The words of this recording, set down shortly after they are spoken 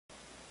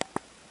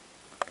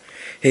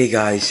Hey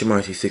guys,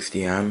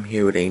 Shimar360. I'm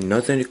here with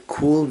another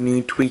cool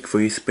new tweak for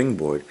your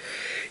springboard.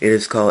 It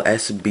is called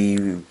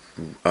SB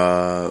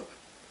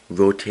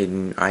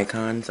Rotating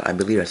Icons. I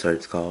believe that's what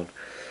it's called.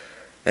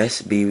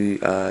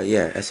 SB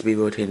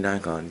Rotating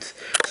Icons.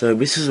 So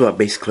this is what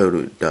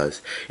basically it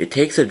does. It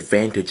takes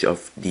advantage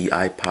of the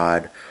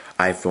iPod,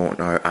 iPhone,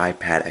 or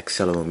iPad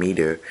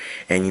accelerometer,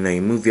 and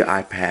you move your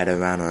iPad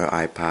around or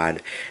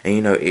iPod,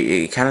 and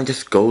it kind of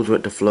just goes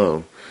with the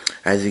flow.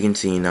 As you can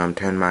see, I'm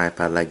turning my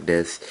iPad like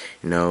this.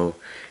 I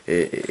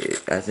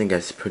think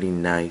that's pretty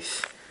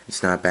nice.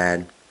 It's not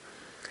bad.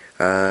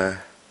 So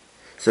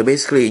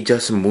basically, it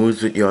just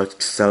moves with your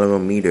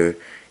accelerometer,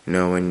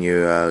 when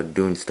you're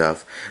doing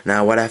stuff.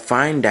 Now, what I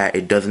find that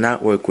it does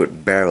not work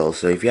with barrel.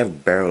 So if you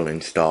have barrel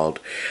installed,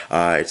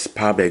 it's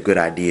probably a good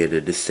idea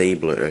to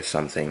disable it or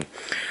something.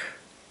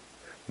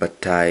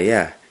 But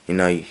yeah, you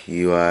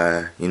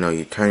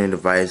turn your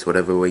device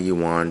whatever way you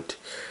want.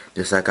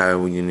 Just like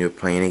when you're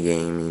playing a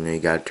game, you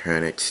gotta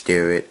turn it,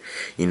 steer it.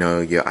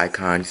 Your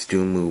icons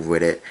do move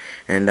with it,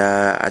 and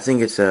I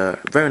think it's a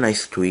very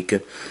nice tweak.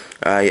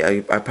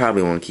 I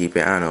probably won't keep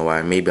it. I don't know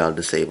why. Maybe I'll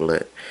disable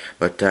it.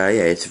 But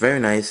yeah, it's very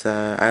nice.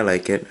 I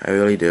like it. I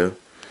really do.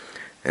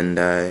 And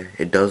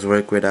it does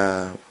work with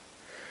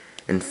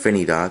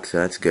Infinidoc, so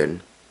that's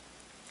good.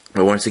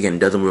 But once again, it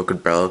doesn't work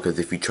with Barrel because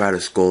if you try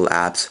to scroll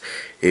apps,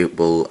 it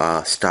will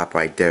stop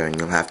right there, and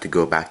you'll have to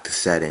go back to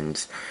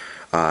settings,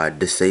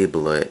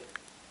 disable it.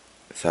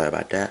 Sorry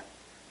about that.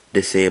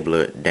 Disable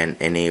it, then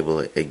enable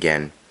it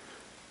again.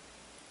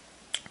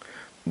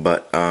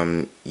 But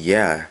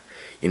yeah,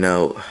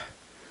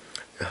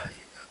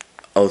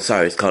 oh,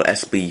 sorry, it's called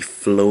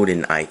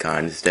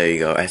SBFloatingIcons. There you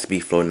go,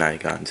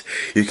 SBFloatingIcons.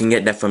 You can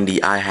get that from the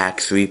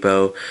iHacks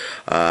repo.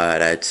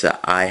 That's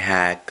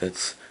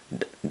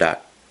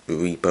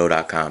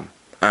iHacks.repo.com.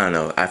 I don't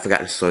know, I forgot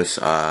the source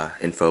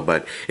info,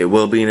 but it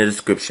will be in the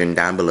description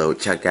down below.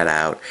 Check that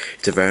out.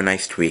 It's a very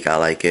nice tweak. I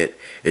like it.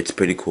 It's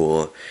pretty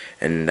cool.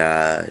 And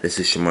this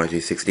is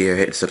Shimar360 here.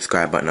 Hit the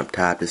subscribe button up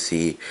top to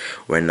see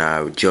when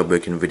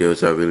jailbreaking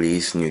videos are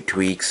released, new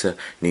tweaks,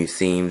 new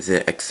themes,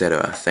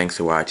 etc. Thanks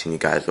for watching. You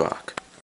guys rock.